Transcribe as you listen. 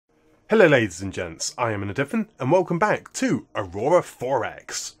Hello ladies and gents, I am Devon and welcome back to Aurora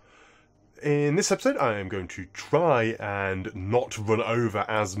 4X. In this episode I am going to try and not run over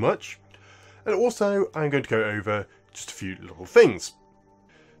as much, and also I'm going to go over just a few little things.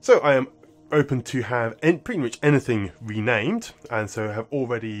 So I am open to have pretty much anything renamed, and so I have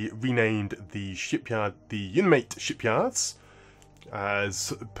already renamed the shipyard, the Unimate shipyards,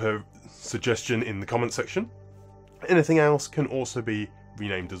 as per suggestion in the comment section. Anything else can also be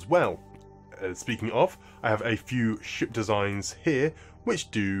renamed as well. Speaking of, I have a few ship designs here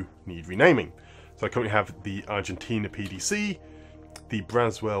which do need renaming. So I currently have the Argentina PDC, the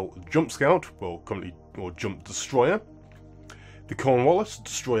Braswell Jump Scout, or Jump Destroyer, the Cornwallis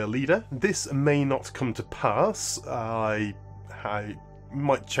Destroyer Leader. This may not come to pass. I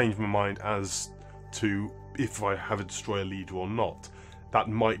might change my mind as to if I have a Destroyer Leader or not. That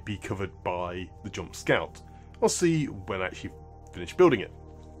might be covered by the Jump Scout. I'll see when I actually finish building it.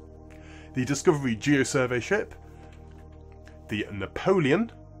 The Discovery Geo-Survey Ship, the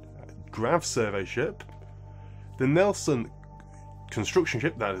Napoleon Grav Survey Ship, the Nelson Construction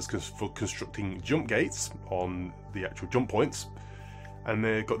Ship, that is for constructing jump gates on the actual jump points, and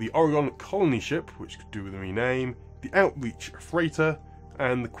they've got the Oregon Colony Ship, which could do with a rename, the Outreach Freighter,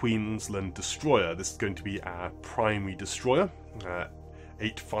 and the Queensland Destroyer. This is going to be our primary destroyer,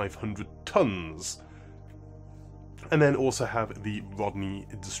 8,500 tons. And then also have the Rodney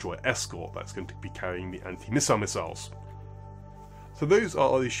Destroyer Escort, that's going to be carrying the anti-missile missiles. So those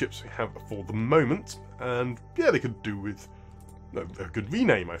are the ships we have for the moment, and yeah, they could do with a good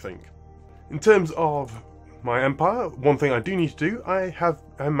rename, I think. In terms of my empire, one thing I do need to do, I have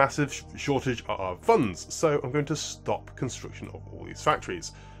a massive shortage of funds, so I'm going to stop construction of all these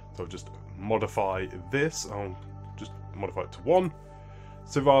factories. So I'll just modify this, I'll just modify it to 1.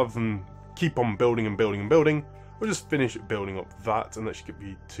 So rather than keep on building and building and building, we'll just finish building up that, and that should get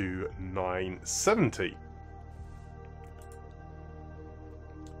me to 970.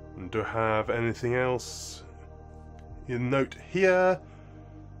 And do I have anything else? You note here.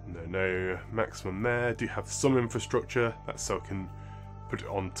 No maximum there. Do have some infrastructure. That's so I can put it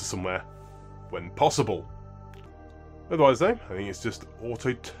on to somewhere when possible. Otherwise though, I think it's just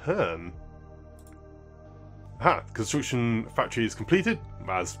auto turn. Aha, construction factory is completed,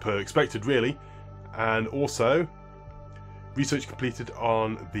 as per expected really. And also, research completed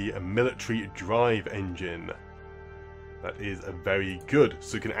on the military drive engine. That is very good.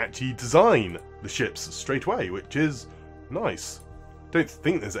 So you can actually design the ships straight away, which is nice. Don't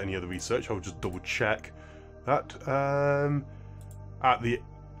think there's any other research. I'll just double check that. At the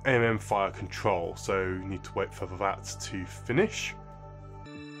AMM fire control, so you need to wait for that to finish.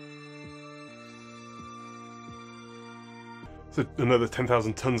 So another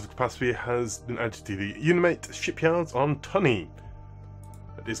 10,000 tons of capacity has been added to the Unimate shipyards on Tunney.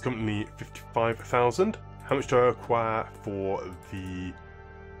 That is currently 55,000. How much do I require for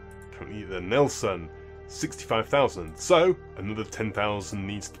currently the Nelson? 65,000. So another 10,000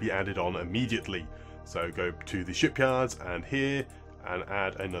 needs to be added on immediately. So go to the shipyards and here and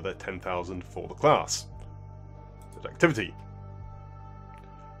add another 10,000 for the class. That activity.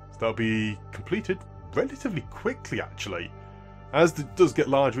 So that'll be completed relatively quickly actually. As it does get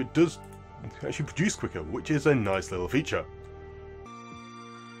larger, it does actually produce quicker, which is a nice little feature.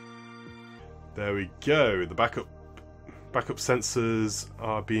 There we go. The backup sensors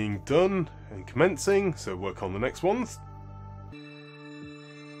are being done and commencing, so work on the next ones.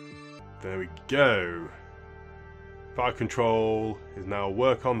 There we go. Fire control is now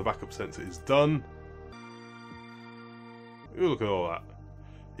work on. The backup sensor is done. Ooh, look at all that.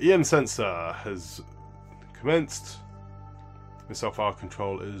 EM sensor has commenced. Missile fire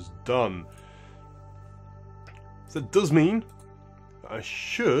control is done. So that does mean that I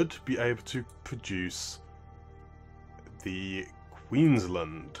should be able to produce the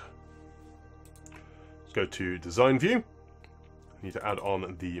Queensland. Let's go to design view. I need to add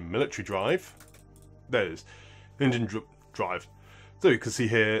on the military drive. There it is. The engine drive. So you can see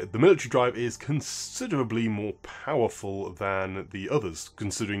here the military drive is considerably more powerful than the others,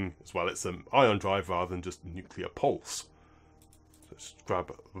 considering as well it's an ion drive rather than just nuclear pulse. Let's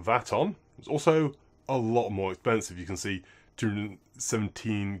grab that on. It's also a lot more expensive. You can see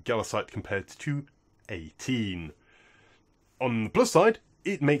 217 galactic compared to 18. On the plus side,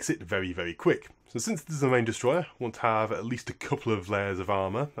 it makes it very, very quick. So since this is a main destroyer, I want to have at least a couple of layers of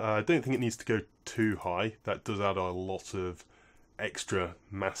armour. I don't think it needs to go too high. That does add a lot of extra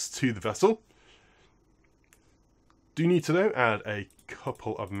mass to the vessel. Do need to though add a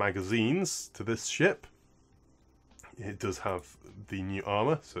couple of magazines to this ship. It does have the new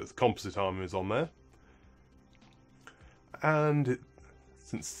armour, so the composite armour is on there. And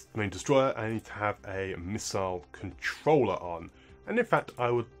since the main destroyer, I need to have a missile controller on. And in fact, I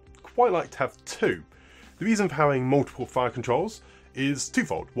would quite like to have two. The reason for having multiple fire controls is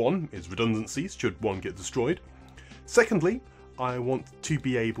twofold. One is redundancy, should one get destroyed. Secondly, I want to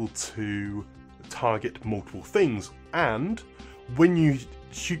be able to target multiple things, and when you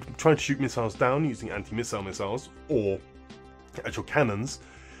try to shoot missiles down using anti-missile missiles or actual cannons,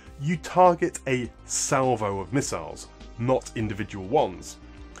 you target a salvo of missiles, not individual ones.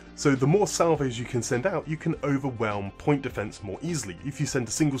 So the more salvos you can send out, you can overwhelm point defense more easily. If you send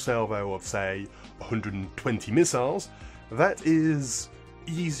a single salvo of, say, 120 missiles, that is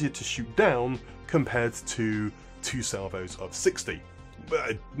easier to shoot down compared to 2 salvos of 60.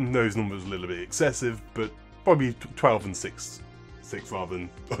 Those numbers are a little bit excessive, but probably 12 and 6 rather than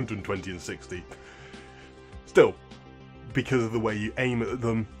 120 and 60. Still, because of the way you aim at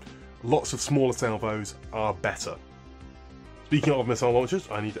them, lots of smaller salvos are better. Speaking of missile launchers,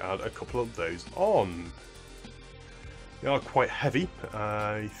 I need to add a couple of those on. They are quite heavy.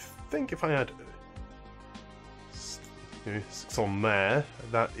 I think if I add 6 on there,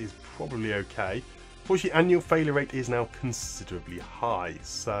 that is probably okay. Fortunately, annual failure rate is now considerably high,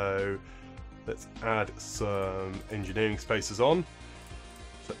 so let's add some engineering spaces on.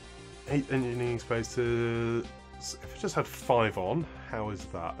 So 8 engineering spaces. If I just had 5 on, how is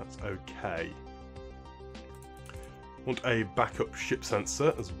that? That's okay. Want a backup ship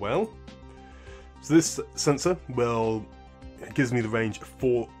sensor as well. So this sensor gives me the range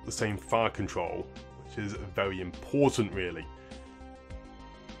for the same fire control, which is very important really.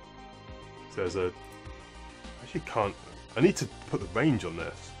 So there's a... Actually can't... I need to put the range on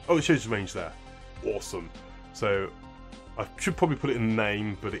this. Oh, it shows the range there. Awesome. So I should probably put it in the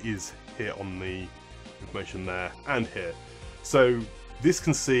name, but it is here on the information there and here. So this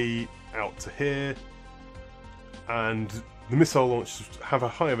can see out to here, and the missile launchers have a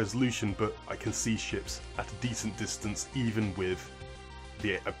higher resolution, but I can see ships at a decent distance even with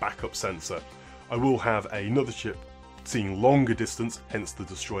a backup sensor. I will have another ship seeing longer distance, hence the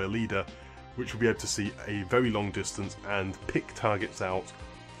destroyer leader, which will be able to see a very long distance and pick targets out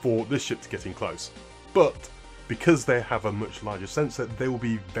for this ship to get in close. But because they have a much larger sensor, they will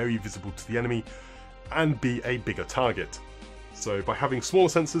be very visible to the enemy and be a bigger target. So by having smaller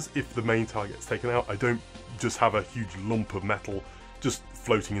sensors, if the main target's taken out, I don't just have a huge lump of metal just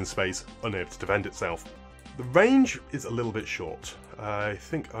floating in space, unable to defend itself. The range is a little bit short. I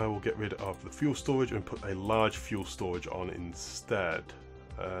think I will get rid of the fuel storage and put a large fuel storage on instead.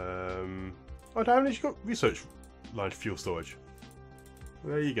 Oh, I haven't actually got research large fuel storage.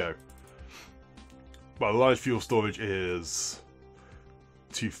 There you go. Well, the large fuel storage is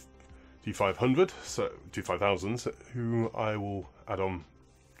 2500, so 25,000, so who I will add on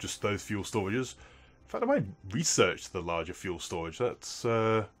just those fuel storages. In fact, I might research the larger fuel storage. That's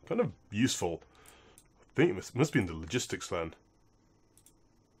kind of useful. I think it must be in the logistics then.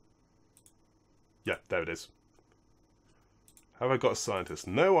 Yeah, there it is. Have I got a scientist?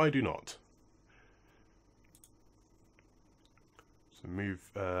 No, I do not. So move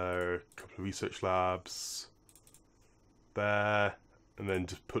a couple of research labs there, and then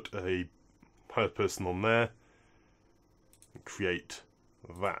just put a hired person on there and create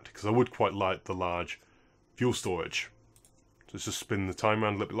that, because I would quite like the large fuel storage. So let's just spin the time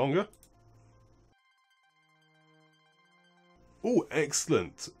around a little bit longer. Oh,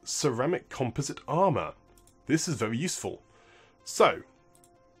 excellent! Ceramic composite armour. This is very useful. So,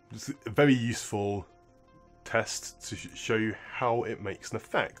 this is a very useful test to show you how it makes an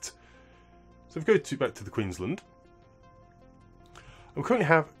effect. So if we go back to the Queensland, we currently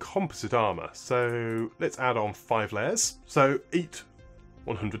have composite armour, so let's add on 5 layers, so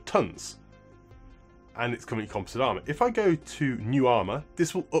 100 tons. And it's currently composite armour. If I go to new armour,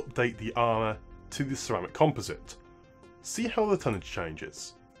 this will update the armour to the ceramic composite. See how the tonnage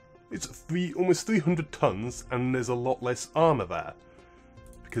changes. It's almost 300 tons and there's a lot less armour there,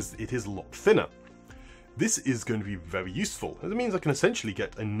 because it is a lot thinner. This is going to be very useful, as it means I can essentially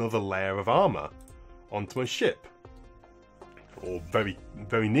get another layer of armour onto my ship. Or very,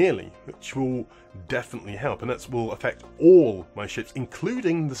 very nearly, which will definitely help, and that will affect all my ships,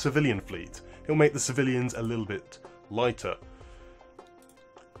 including the civilian fleet. It'll make the civilians a little bit lighter.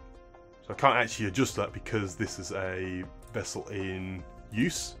 So I can't actually adjust that because this is a vessel in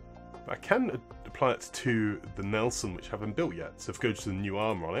use. But I can apply it to the Nelson, which I haven't built yet. So if I go to the new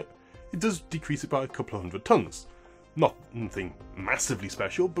armour on it, it does decrease it by a couple of 100 tons. Nothing massively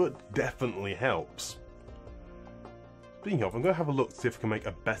special, but definitely helps. Speaking of, I'm going to have a look to see if I can make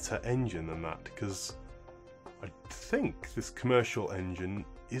a better engine than that, because I think this commercial engine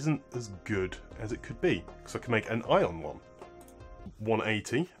isn't as good as it could be, because I can make an ion one.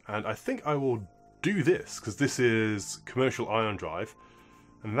 180, and I think I will do this because this is commercial ion drive,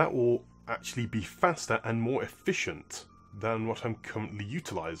 and that will actually be faster and more efficient than what I'm currently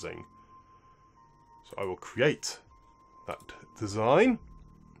utilizing. So I will create that design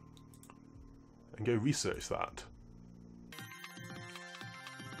and go research that.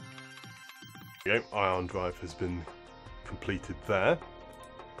 Okay, ion drive has been completed there.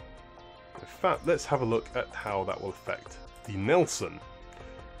 In fact, let's have a look at how that will affect the Nelson.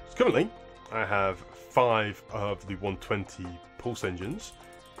 So currently, I have 5 of the 120 pulse engines.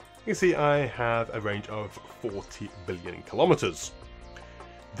 You can see I have a range of 40 billion kilometers.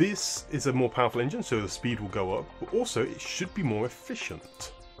 This is a more powerful engine, so the speed will go up, but also it should be more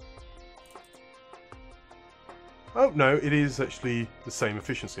efficient. Oh no, it is actually the same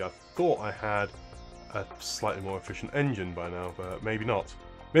efficiency. I thought I had a slightly more efficient engine by now, but maybe not.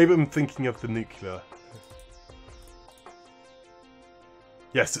 Maybe I'm thinking of the nuclear.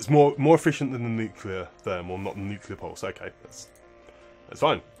 Yes, it's more efficient than the nuclear thermal, not the nuclear pulse. Okay, that's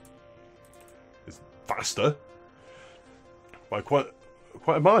fine. It's faster by quite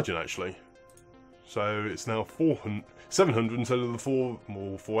a margin actually. So it's now 700 instead of the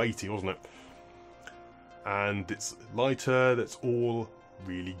 480, wasn't it? And it's lighter. That's all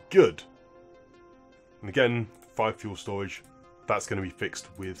really good. And again, 5 fuel storage. That's going to be fixed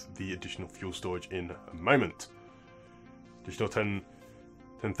with the additional fuel storage in a moment. Additional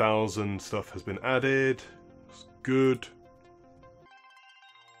 10,000 stuff has been added. It's good.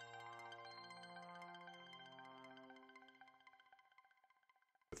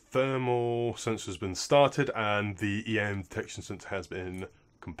 The thermal sensor has been started and the EM detection sensor has been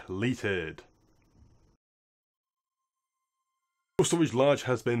completed. Fuel storage large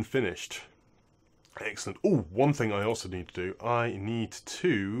has been finished. Excellent. Oh, one thing I also need to do. I need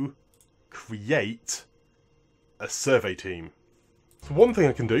to create a survey team. So one thing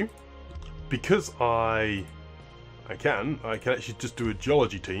I can do, because I can actually just do a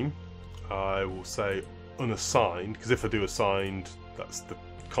geology team. I will say unassigned, because if I do assigned, that's the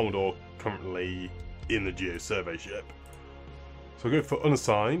Commodore currently in the geo survey ship. So I'll go for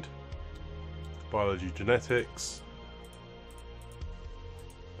unassigned, biology, genetics,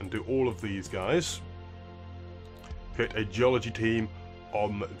 and do all of these guys. Create a geology team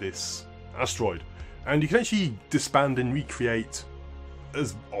on this asteroid. And you can actually disband and recreate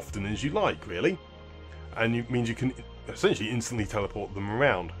as often as you like, really. And it means you can essentially instantly teleport them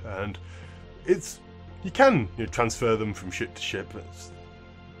around. And you can transfer them from ship to ship. It's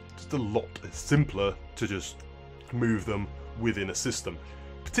just a lot simpler to just move them within a system.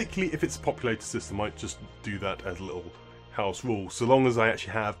 Particularly if it's a populated system, I might just do that as a little house rule. So long as I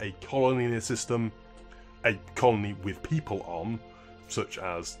actually have a colony in the system, a colony with people on, such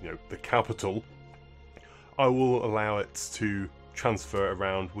as the capital, I will allow it to transfer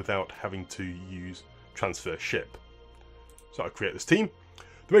around without having to use transfer ship. So I create this team.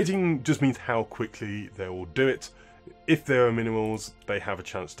 The rating just means how quickly they will do it. If there are minerals, they have a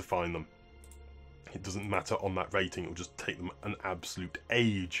chance to find them. It doesn't matter on that rating, it will just take them an absolute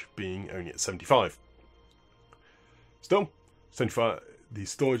age, being only at 75. Still, 75, the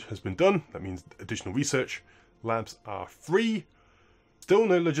storage has been done. That means additional research labs are free. Still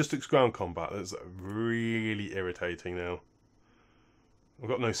no logistics ground combat. That's really irritating now. I've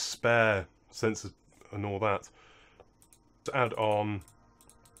got no spare sensors and all that. To add on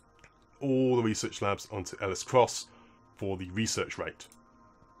all the research labs onto Ellis Cross for the research rate.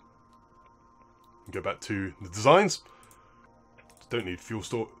 Go back to the designs. Don't need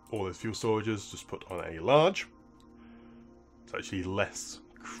all those fuel storages, just put on a large. It's actually less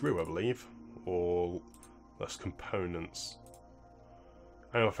crew, I believe, or less components.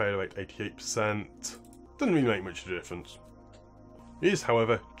 Annual failure rate 88%. Doesn't really make much of a difference. It is,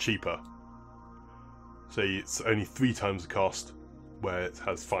 however, cheaper. So it's only 3 times the cost, where it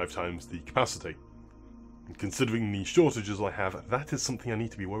has 5 times the capacity. And considering the shortages I have, that is something I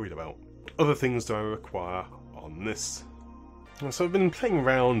need to be worried about. Other things do I require on this? So I've been playing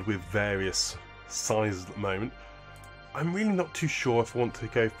around with various sizes at the moment. I'm really not too sure if I want to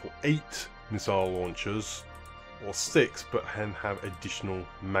go for 8 missile launchers or 6, but then have additional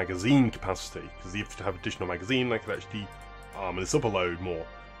magazine capacity. Because if you have additional magazine, I could actually armour this up a load more.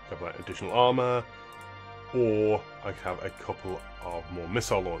 Have like additional armour, or I could have a couple of more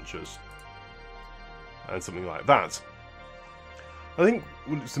missile launchers and something like that. I think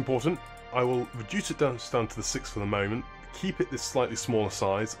it's important. I will reduce it down to the 6 for the moment, keep it this slightly smaller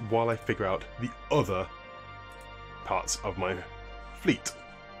size while I figure out the other parts of my fleet.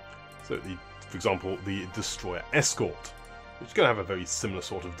 So, for example, the destroyer escort, which is going to have a very similar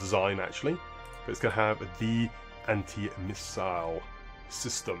sort of design actually, but it's going to have the anti-missile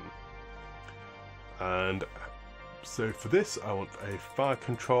system. And so for this I want a fire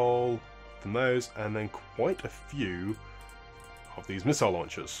control from those, and then quite a few of these missile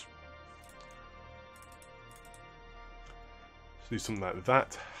launchers. So do something like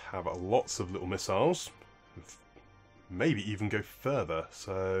that, have lots of little missiles, maybe even go further,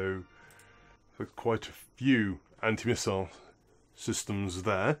 so quite a few anti-missile systems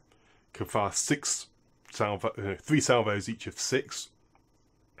there. Can fire 3 salvos each of 6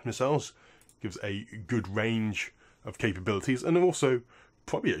 missiles, gives a good range of capabilities, and also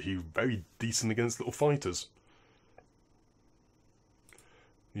probably actually very decent against little fighters.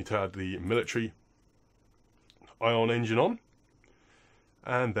 You need to add the military ion engine on,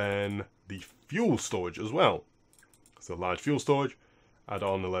 and then the fuel storage as well. So large fuel storage, add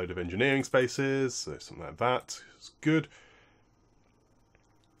on a load of engineering spaces, so something like that is good.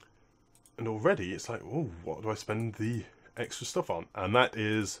 And already it's like, oh, what do I spend the extra stuff on? And that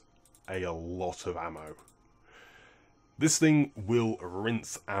is a lot of ammo. This thing will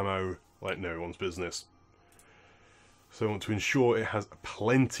rinse ammo like no one's business. So I want to ensure it has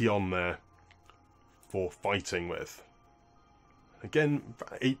plenty on there for fighting with. Again,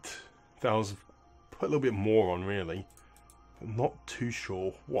 8,000, put a little bit more on really, but not too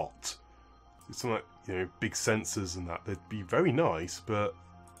sure what. It's something like, you know, big sensors and that, they'd be very nice, but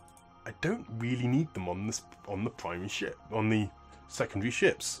I don't really need them on this, on the primary ship, on the secondary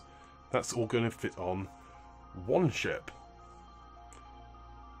ships. That's all going to fit on one ship.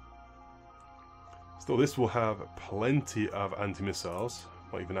 Still, this will have plenty of anti-missiles.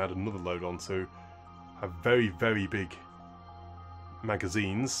 Might even add another load on, so have very, very big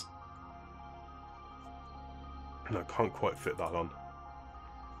magazines. And I can't quite fit that on.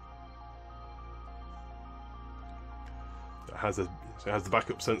 It has a, so it has the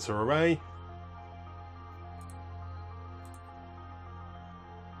backup sensor array.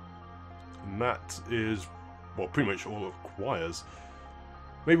 And that is, well, pretty much all it requires.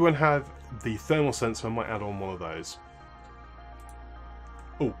 Maybe when I have the thermal sensor, I might add on one of those.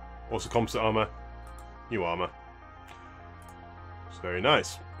 Oh, also composite armor, new armor. It's very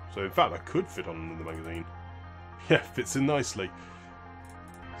nice. So in fact, I could fit on another magazine. Yeah, fits in nicely.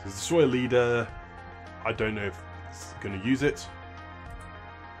 So the destroyer leader, I don't know if it's going to use it.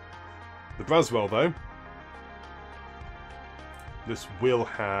 The Braswell though, this will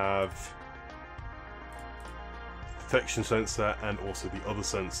have detection sensor and also the other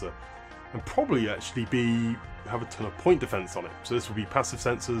sensor, and probably actually have a ton of point defense on it. So this will be passive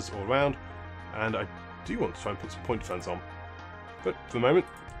sensors all around, and I do want to try and put some point defense on, but for the moment,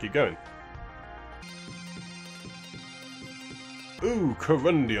 keep going. Ooh,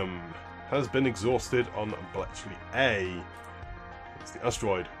 corundium has been exhausted on Bletchley A. It's the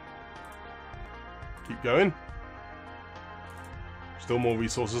asteroid. Keep going. Still more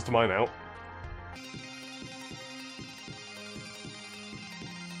resources to mine out.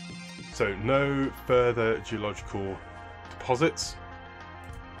 So no further geological deposits.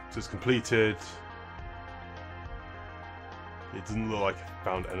 So it's completed. It doesn't look like I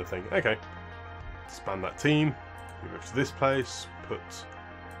found anything. Okay. Expand that team. Move over to this place. Put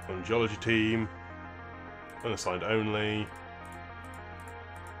on geology team. Unassigned only.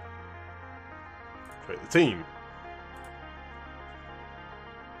 Create the team.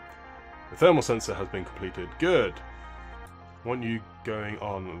 The thermal sensor has been completed. Good. I want you going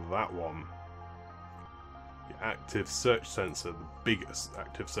on that one. The active search sensor, the biggest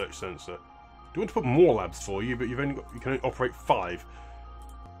active search sensor. Do you want to put more labs for you, but you can only operate 5.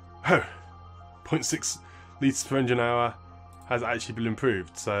 Oh, 0.6 litres per engine hour has actually been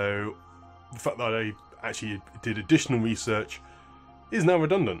improved. So the fact that I actually did additional research is now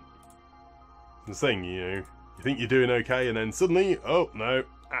redundant. The thing, you know, you think you're doing okay, and then suddenly, oh no,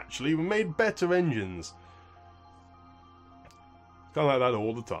 actually we made better engines. Kind of like that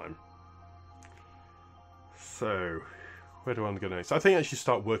all the time. So, where do I want to go next? I think I should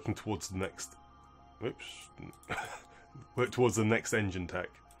start working towards the next... Whoops. Work towards the next engine tech.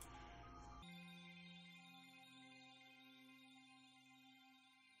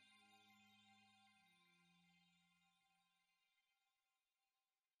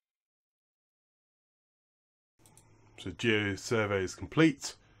 So, geo survey is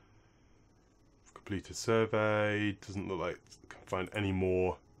complete. Completed survey. Doesn't look like I can find any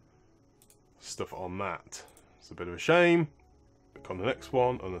more stuff on that. It's a bit of a shame. Click on the next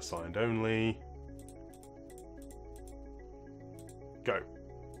one, unassigned only. Go.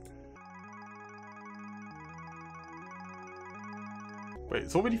 Wait,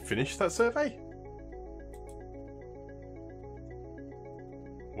 it's already finished that survey?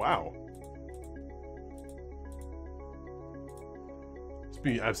 Wow.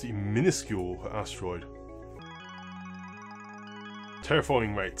 be an absolutely minuscule asteroid.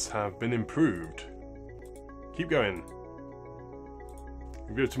 Terraforming rates have been improved. Keep going.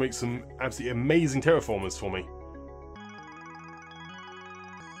 You'll be able to make some absolutely amazing terraformers for me.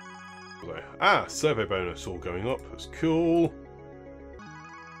 Ah, survey bonus all going up. That's cool.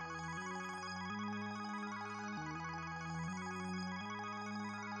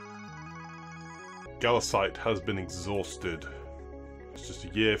 Galactic has been exhausted. It's just a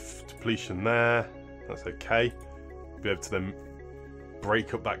year of depletion there. That's okay. Be able to then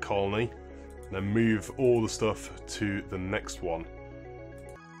break up that colony and then move all the stuff to the next one.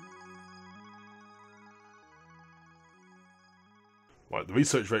 Right, the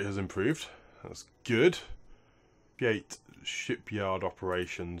research rate has improved. That's good. Create shipyard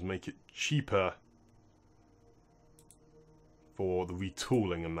operations, make it cheaper for the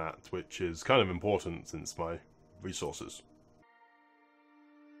retooling and that, which is kind of important since my resources.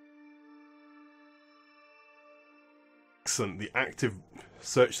 Excellent, the active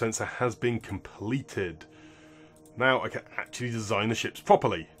search sensor has been completed. Now I can actually design the ships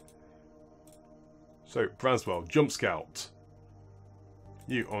properly. So, Braswell, Jump Scout.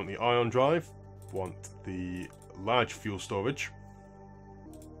 You want the ion drive, want the large fuel storage,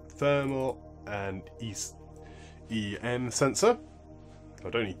 thermal and EM sensor. I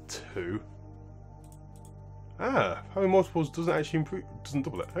don't need two. Ah, having multiples doesn't actually improve, doesn't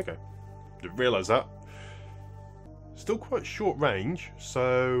double it. Okay, didn't realise that. Still quite short range,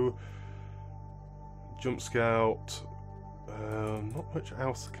 so Jump Scout. Not much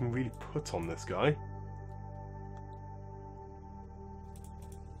else I can really put on this guy.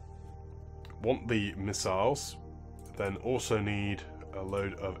 Want the missiles, then also need a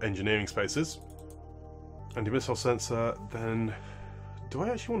load of engineering spaces. Anti-missile sensor, then do I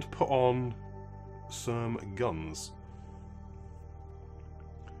actually want to put on some guns?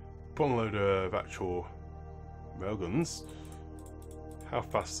 Put on a load of actual railguns. How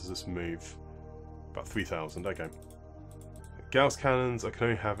fast does this move? About 3,000, okay. Gauss cannons, I can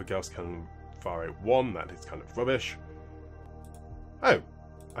only have a Gauss cannon fire rate 1, that is kind of rubbish. Oh!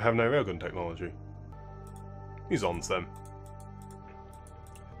 I have no railgun technology. Mesons then.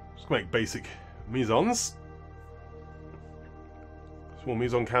 Just make basic mesons. Small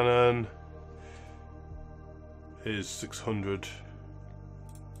meson cannon is 600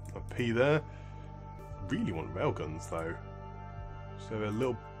 AP there. Really want railguns though.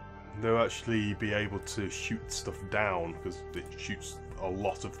 So they'll actually be able to shoot stuff down because it shoots a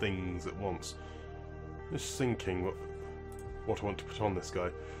lot of things at once. Just thinking what I want to put on this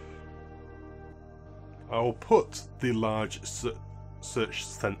guy. I will put the large search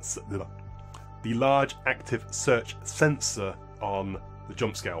sensor, the large active search sensor on the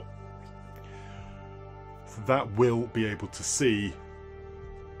Jump Scout. That will be able to see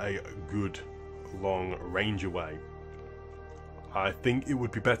a good long range away. I think it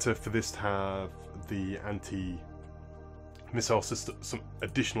would be better for this to have the anti-missile system, some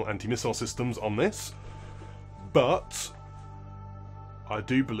additional anti-missile systems on this, but I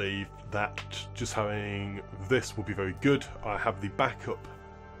do believe that just having this will be very good. I have the backup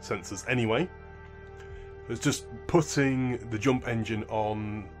sensors anyway. It's just putting the jump engine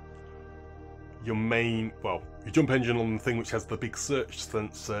on your main, well, your jump engine on the thing which has the big search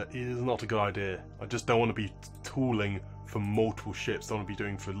sensor is not a good idea. I just don't want to be tooling for multiple ships. I want to be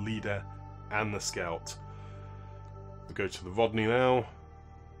doing for Leader and the Scout. We'll go to the Rodney now.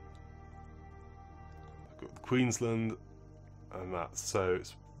 I've got the Queensland and that. So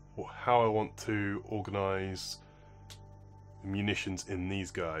it's how I want to organise munitions in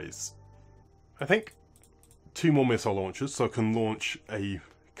these guys. I think 2 more missile launchers so I can launch a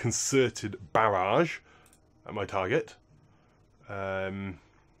concerted barrage at my target. Can't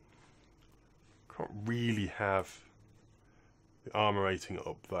really have the armour rating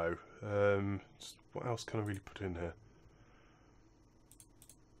up though. What else can I really put in here?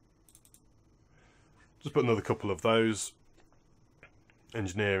 Just put another couple of those.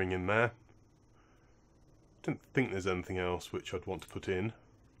 Engineering in there. Don't think there's anything else which I'd want to put in.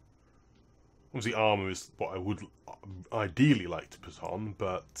 Obviously armour is what I would ideally like to put on,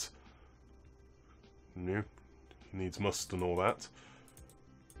 but you know, needs must and all that.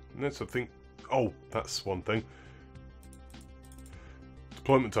 And so I think, oh, that's one thing.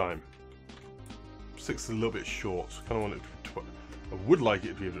 Deployment time. 6 is a little bit short. I kind of want it to be I would like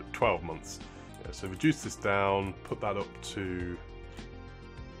it to be 12 months. Yeah, so reduce this down, put that up to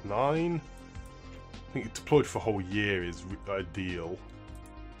 9. I think deployed for a whole year is ideal.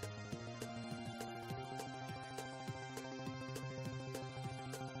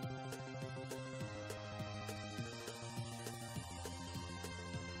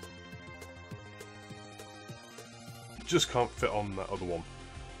 just can't fit on that other one.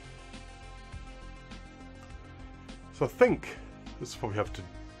 So I think this will probably have to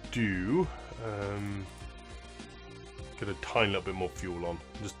do. Get a tiny little bit more fuel on.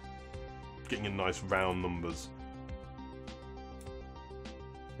 Just getting in nice round numbers.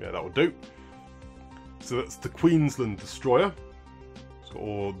 Yeah, that will do. So that's the Queensland destroyer. It's got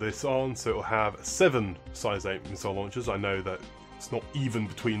all this on, so it'll have 7 size 8 missile launchers. I know that it's not even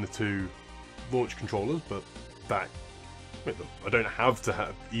between the two launch controllers, but that I don't have to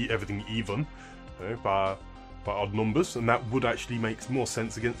have everything even, you know, by odd numbers, and that would actually make more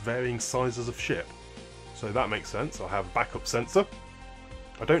sense against varying sizes of ship. So that makes sense. I'll have a backup sensor.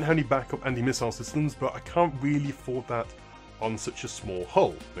 I don't have any backup anti-missile systems, but I can't really afford that on such a small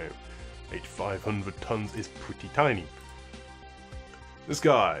hull. You know, 8,500 tons is pretty tiny. This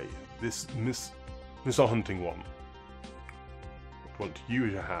guy, this missile hunting one, I want you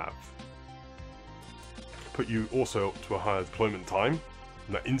to have. Put you also up to a higher deployment time,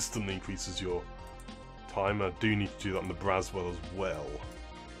 and that instantly increases your time. I do need to do that on the Braswell as well.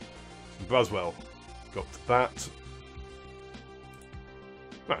 So Braswell, go up to that.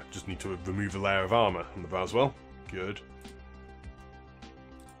 I just need to remove a layer of armour on the Braswell. Good.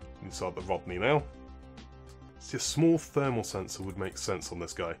 Inside the Rodney now. See, a small thermal sensor would make sense on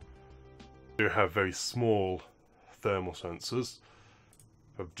this guy. I do have very small thermal sensors.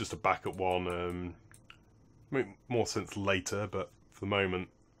 Just a backup one. Make more sense later, but for the moment,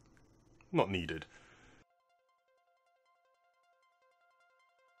 not needed.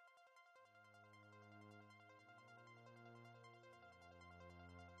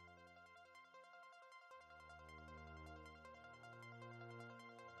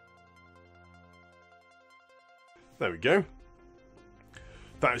 There we go.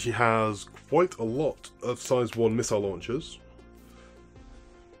 That actually has quite a lot of size 1 missile launchers.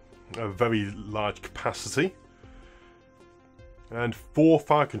 A very large capacity. And 4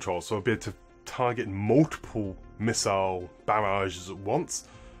 fire controls, so I'll be able to target multiple missile barrages at once.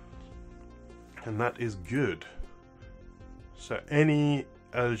 And that is good. So any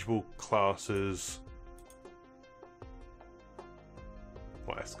eligible classes...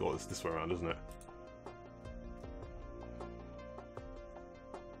 Well, escort is this way around, isn't it?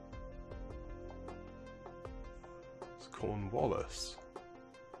 Cornwallis.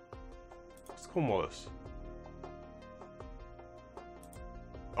 What's Cornwallis?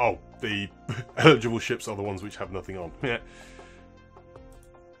 Oh, the eligible ships are the ones which have nothing on. Yeah.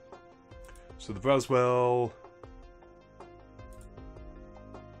 So the Braswell.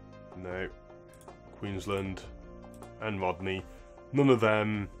 No. Queensland and Rodney. None of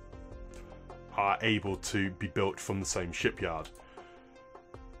them are able to be built from the same shipyard.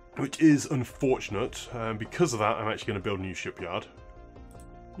 Which is unfortunate. Because of that, I'm actually going to build a new shipyard.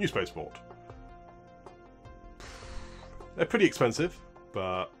 New spaceport. They're pretty expensive,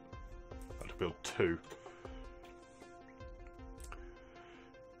 but I have to build 2.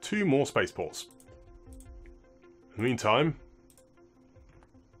 2 more spaceports. In the meantime,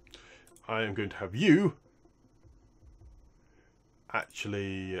 I am going to have you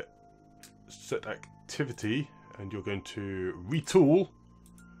actually set activity, and you're going to retool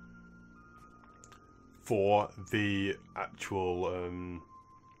for the actual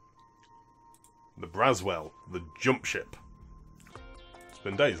the Braswell, the jump ship.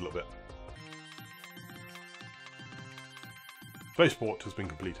 Spend days a little bit. Spaceport has been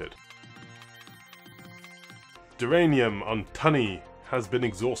completed. Duranium on Tunny has been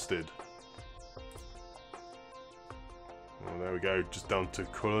exhausted. Oh, there we go, just down to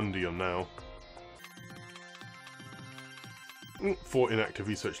Corundium now. 4 inactive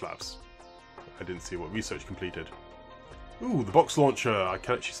research labs. I didn't see what research completed. Ooh, the box launcher. I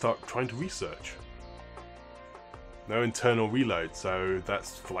can actually start trying to research. No internal reload, so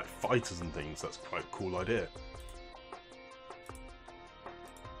that's for like fighters and things. That's quite a cool idea.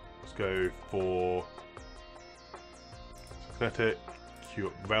 Let's go for kinetic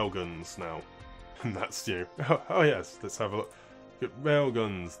railguns now. And that's, you know, oh yes, let's have a look. Get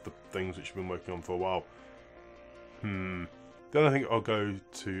railguns, the things which we've been working on for a while. Then I think I'll go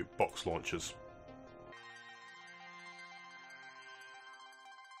to box launchers.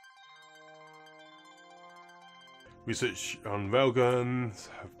 Research on railguns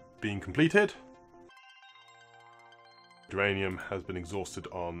have been completed. Uranium has been exhausted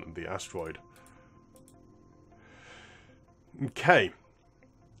on the asteroid. Okay,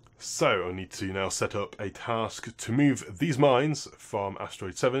 so I need to now set up a task to move these mines from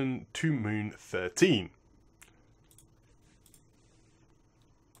asteroid 7 to moon 13.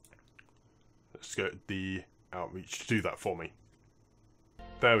 Let's go the outreach to do that for me.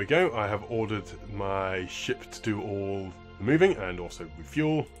 There we go, I have ordered my ship to do all the moving and also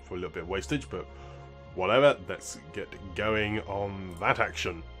refuel for a little bit of wastage, but whatever, let's get going on that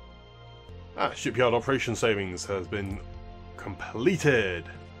action. Shipyard operation savings has been completed.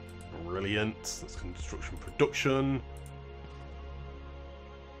 Brilliant. That's construction production.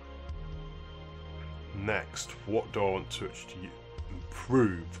 Next, what do I want to actually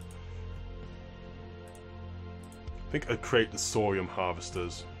improve? I think I'd create the thorium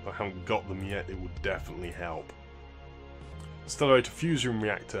harvesters. If I haven't got them yet, it would definitely help. Stellarator fusion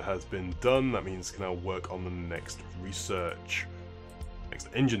reactor has been done. That means I can now work on the next research. Next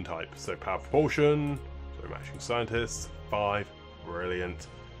engine type. So power propulsion. So matching scientists. 5. Brilliant.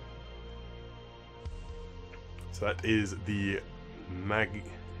 So that is the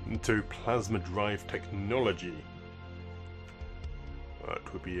magnetoplasma drive technology.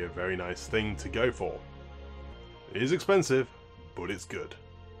 That would be a very nice thing to go for. It is expensive, but it's good.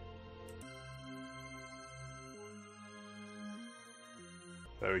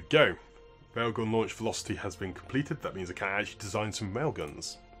 There we go. Railgun launch velocity has been completed. That means I can actually design some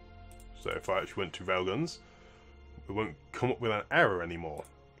railguns. So if I actually went to railguns, it won't come up with an error anymore.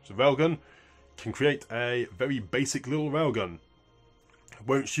 So railgun can create a very basic little railgun. It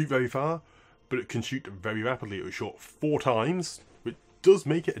won't shoot very far, but it can shoot very rapidly. It will shoot 4 times, which does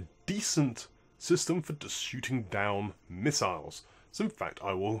make it a decent system for just shooting down missiles. So in fact,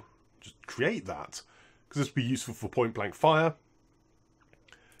 I will just create that, because this will be useful for point blank fire,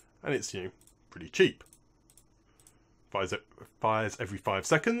 and it's, you know, pretty cheap. Fires every 5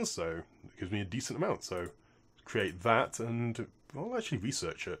 seconds, so it gives me a decent amount. So create that, and I'll actually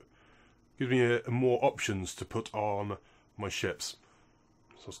research it. Gives me more options to put on my ships.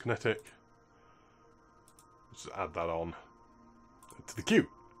 So it's kinetic. Let's just add that on to the queue.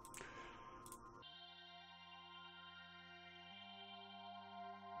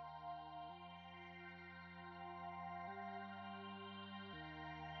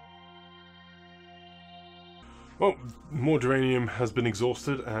 Well, more uranium has been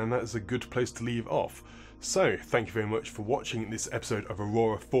exhausted, and that is a good place to leave off. So, thank you very much for watching this episode of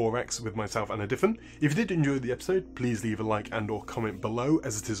Aurora 4X with myself and a Diffin. If you did enjoy the episode, please leave a like and or comment below,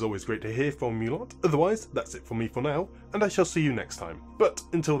 as it is always great to hear from you lot. Otherwise, that's it for me for now, and I shall see you next time. But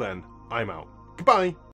until then, I'm out. Goodbye!